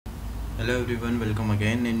Hello everyone, welcome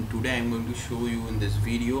again, and today I'm going to show you in this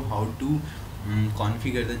video how to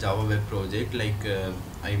configure the Java web project.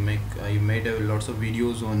 I made lots of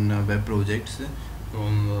videos on web projects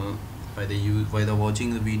from by the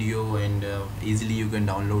watching the video, and easily you can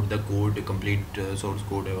download the code, complete source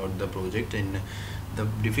code about the project. And the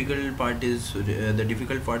difficult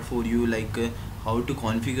part for you, how to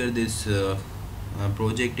configure this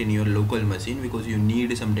project in your local machine, because you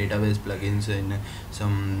need some database plugins and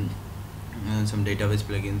some database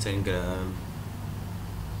plugins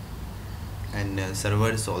and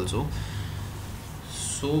servers also.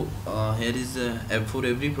 So here is for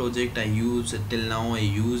every project I use till now, I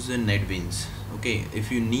use netbeans. Okay,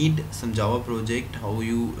 if you need some Java project, how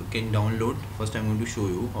you can download, first I'm going to show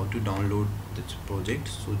you how to download this project.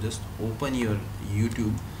 So just open your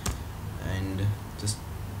YouTube and just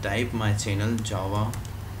type my channel java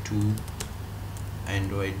to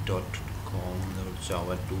android.com,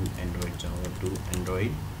 java to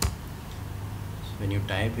android. So when you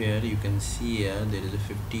type here, you can see here there is a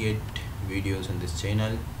 58 videos on this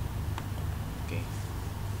channel. Okay,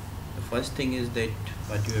 the first thing is that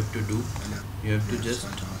what you have to do, you have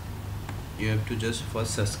to just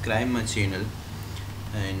first subscribe my channel.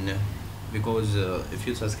 And because if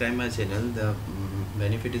you subscribe my channel, the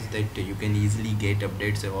benefit is that you can easily get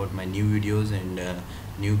updates about my new videos and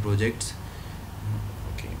new projects.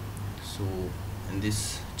 Okay, so in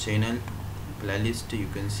this channel playlist, you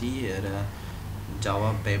can see here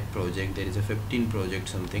Java pep project. There is a 15 project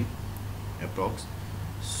something approx.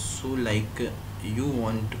 So you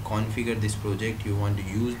want to configure this project, you want to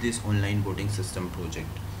use this online voting system project.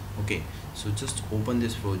 Okay, so just open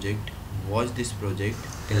this project, watch this project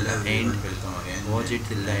till the end, watch it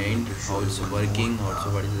till the end, how it's working,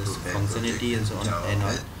 also what is this functionality and so on and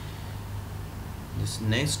all. This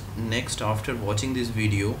next after watching this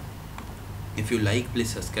video, if you like, please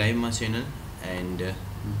subscribe my channel. And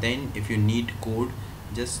then if you need code,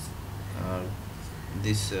 just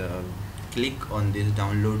click on this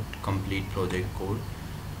download complete project code.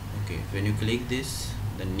 Okay, when you click this,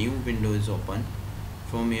 the new window is open.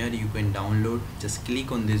 From here you can download, just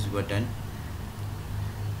click on this button,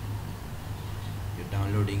 your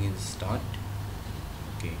downloading is start.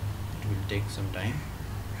 Okay, it will take some time.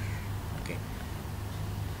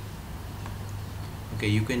 Okay,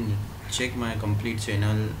 you can check my complete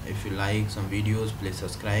channel. If you like some videos, please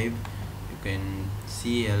subscribe. You can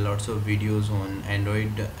see lots of videos on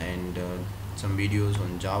Android and some videos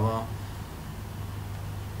on Java,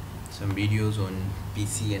 some videos on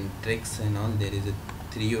PC and tricks and all. There is a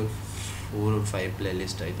 3 or 4 or 5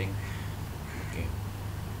 playlist, I think.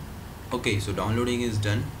 Okay, so downloading is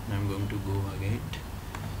done. I'm going to go again.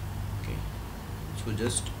 Okay, so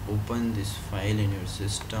just open this file in your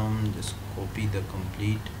system, just copy the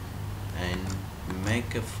complete and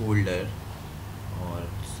make a folder or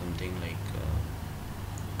something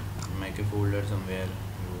make a folder somewhere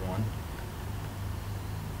you want.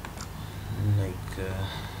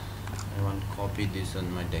 I want to copy this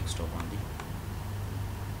on my desktop only.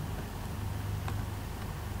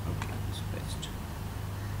 Okay, it's best.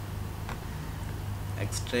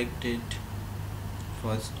 Extract it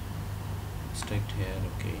first. Extract here.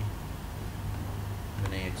 Okay,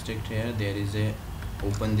 when I extract here, there is a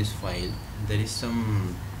open this file. There is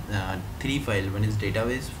some 3 file. One is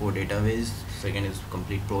database, for database, second is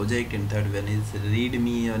complete project, and third one is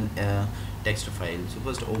readme on text file. So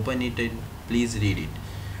first open it and please read it,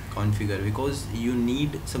 configure, because you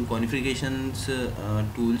need some configurations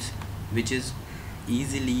tools which is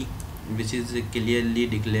clearly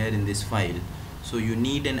declared in this file. So you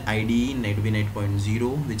need an IDE, netbean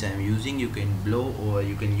 8.0, which I am using. You can blow or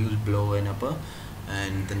you can use blow and upper.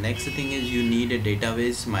 And the next thing is you need a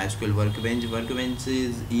database, mysql workbench. Workbench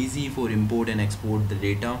is easy for import and export the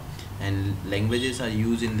data, and languages are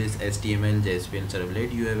used in this HTML, JSP and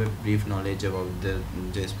servlet. You have a brief knowledge about the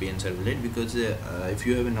JSP and servlet, because if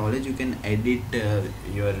you have a knowledge, you can edit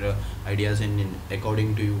your ideas and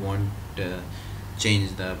according to you want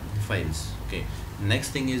change the files. Okay, next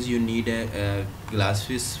thing is you need a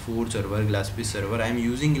Glassfish for server. Glassfish server, I am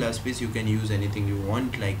using Glassfish. You can use anything you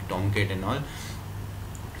want, like tomcat and all.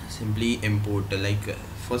 Simply import,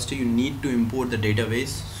 first you need to import the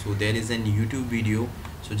database. So there is an YouTube video,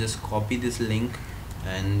 so just copy this link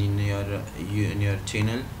and in your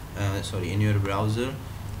channel, in your browser,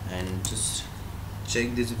 and just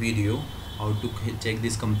check this video, how to check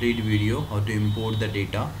this complete video, how to import the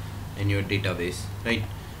data in your database, right?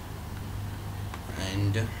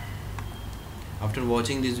 And after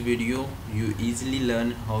watching this video, you easily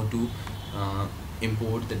learn how to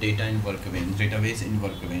import the data in workbench, database in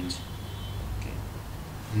workbench. Okay,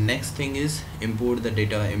 Next thing is import the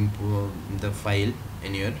data, import the file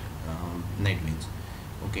in your netbeans.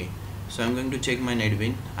 Okay, so I'm going to check my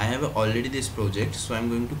netbean. I have already this project, so I'm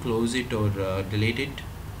going to close it or delete it.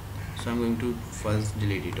 So I'm going to first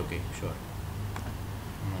delete it. Okay, sure,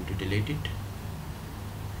 I'm going to delete it.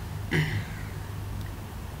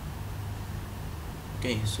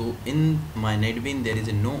 Okay, so in my netbean there is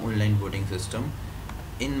a no online voting system.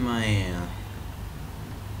 In my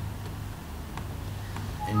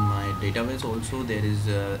database also there is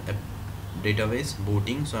a database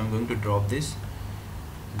voting, so I'm going to drop this,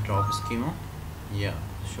 drop schema. Yeah,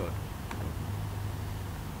 sure.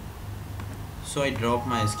 So I drop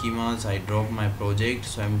my schemas, I drop my project.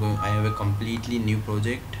 So I have a completely new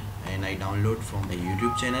project and I download from my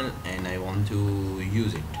YouTube channel and I want to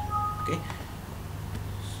use it. Okay,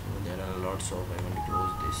 so there are lots of, I want to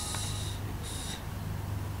close this.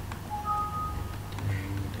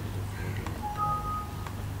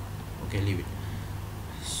 Okay, leave it.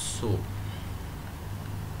 So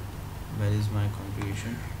where is my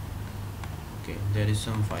configuration? Okay, there is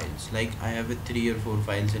some files, like I have a 3 or 4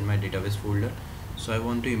 files in my database folder. So I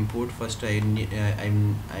want to import first. I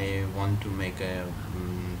want to make a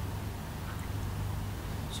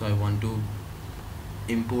so I want to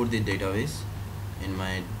import the database in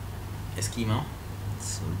my schema.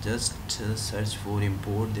 So just search for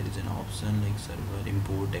import. There is an option like server,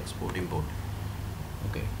 import, export, import.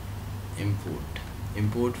 Okay,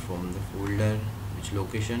 import from the folder. Which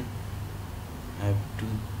location? I have to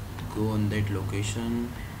go on that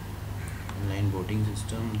location. Online voting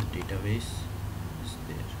system, the database is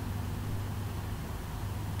there.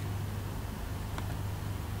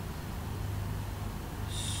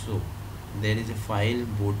 So there is a file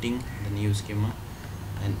voting the new schema,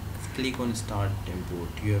 and click on start import.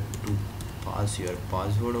 You have to pass your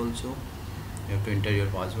password also, you have to enter your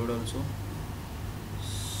password also.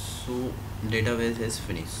 So database is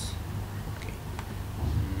finished. Okay,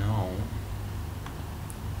 now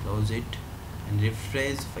close it and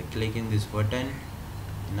refresh by clicking this button.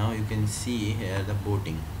 Now you can see here the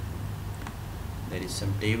voting. There is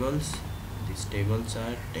some tables. These tables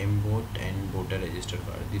are temp vote and voter register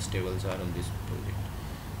card. These tables are on this project.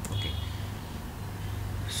 Okay,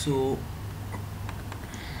 so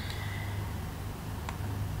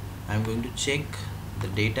I'm going to check the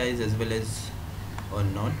data is as well as or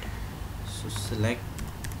not. So select,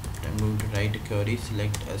 I'm going to write a query,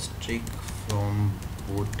 select asterisk from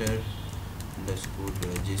voter underscore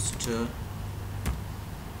register.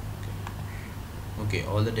 Okay,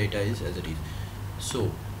 all the data is as it is.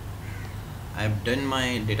 So I've done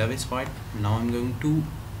my database part. Now I'm going to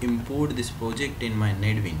import this project in my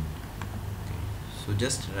netbean. Okay, so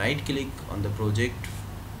just right click on the project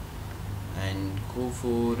and go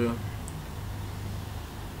for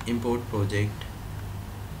import project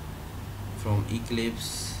from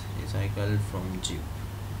Eclipse, recycle from zip.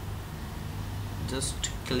 Just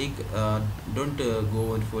click, don't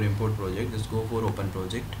go for import project, just go for open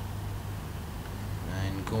project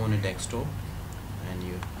and go on a desktop, and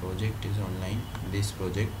your project is online. This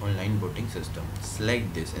project online voting system,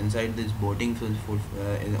 select this. Inside this voting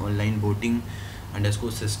online voting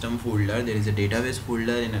underscore system folder, there is a database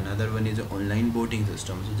folder and another one is an online voting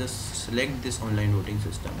system. So just select this online voting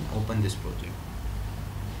system and open this project.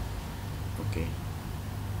 Okay,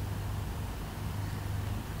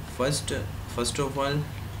 first of all,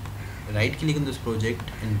 right click on this project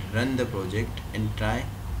and run the project and try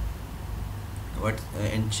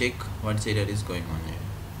and check what error is going on here,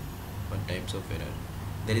 what types of error.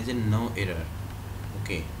 There is no error.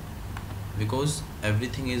 Okay, because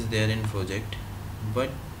everything is there in project. But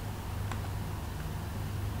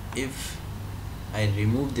if I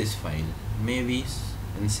remove this file, maybe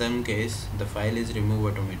in some case the file is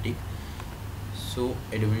removed automatic, so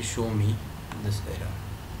it will show me this error.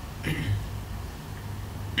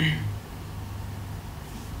 It's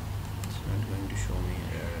not going to show me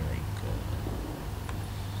error like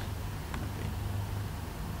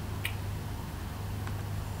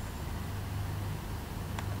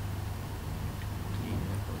clean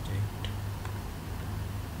the project,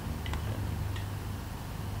 run it.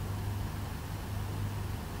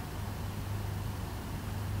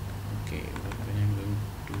 Okay, when I'm going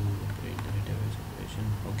to operate the database operation.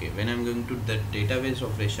 Okay, when I'm going to the database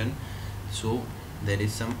operation, so there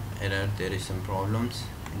is some error, there is some problems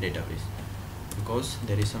in database because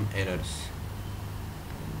there is some errors.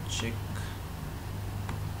 Check.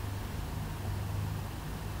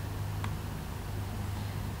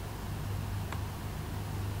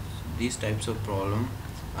 So these types of problem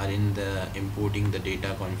are in the importing the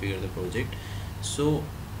data, configure the project. So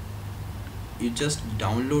you just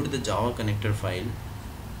download the Java connector file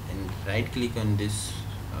and right click on this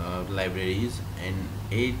libraries and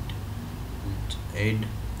add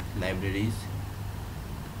libraries.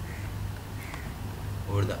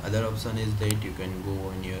 Or the other option is that you can go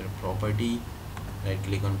on your property, right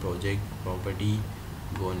click on project property,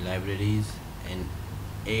 go on libraries and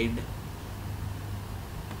add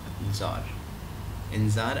jar. In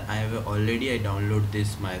jar I download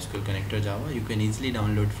this mysql connector java. You can easily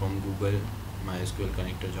download from Google mysql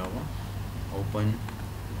connector java. Open.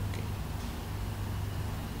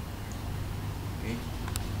 Okay,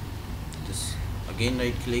 just again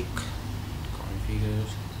right click, configure,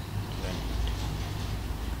 run it.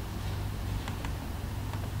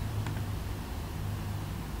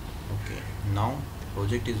 Okay, now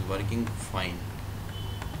project is working fine.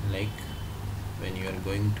 Like when you are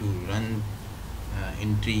going to run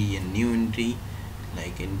entry and new entry,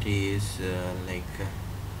 like entry is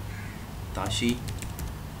Tashi,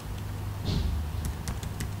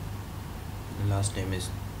 the last name is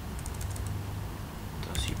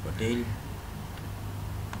Tashi Patel,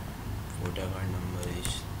 voter card number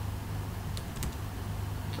is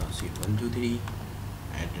Tashi 123,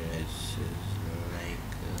 address is like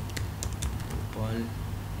Bhopal,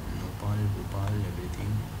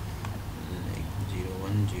 everything like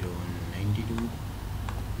 010192,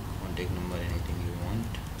 contact number anything you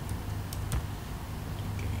want.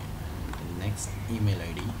 Okay, and the next email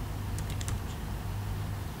ID,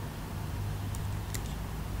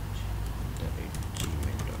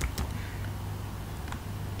 gmail.com.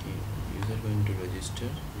 Okay, user going to register.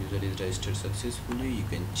 User is registered successfully. You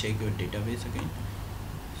can check your database again.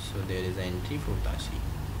 So there is an entry for Tashi.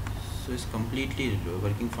 So it's completely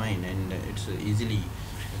working fine, and it's easily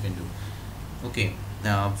you can do. Okay,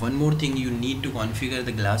 one more thing, you need to configure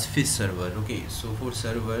the Glassfish server. Okay, so for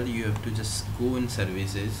server you have to just go in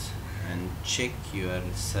services and check your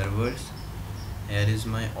servers. Here is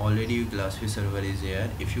my already Glassfish server is here.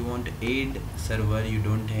 If you want to add server, you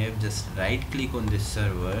don't have, just right click on this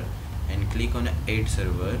server and click on add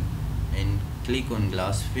server and click on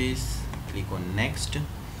Glassfish, click on next.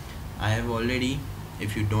 I have already.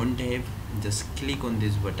 If you don't have, just click on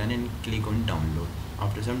this button and click on download.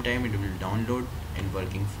 After some time it will download and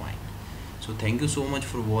working fine. So thank you so much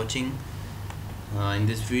for watching. In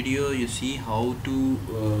this video you see how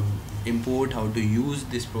to import, how to use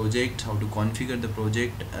this project, how to configure the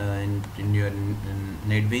project in your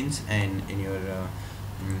netbeans and in your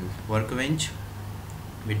workbench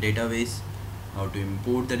with database, how to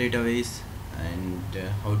import the database, and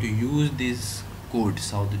how to use these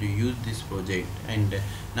codes, how to use this project. And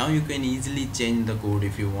now you can easily change the code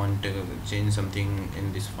if you want to change something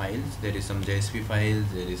in these files. There is some JSP files,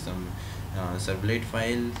 there is some servlet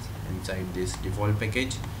files inside this default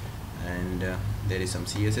package, and there is some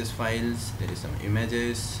CSS files, there is some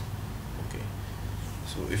images. Okay,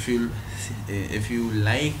 so if you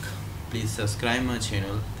like, please subscribe my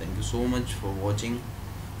channel. Thank you so much for watching.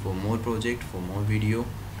 For more project, for more video,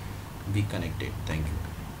 be connected. Thank you.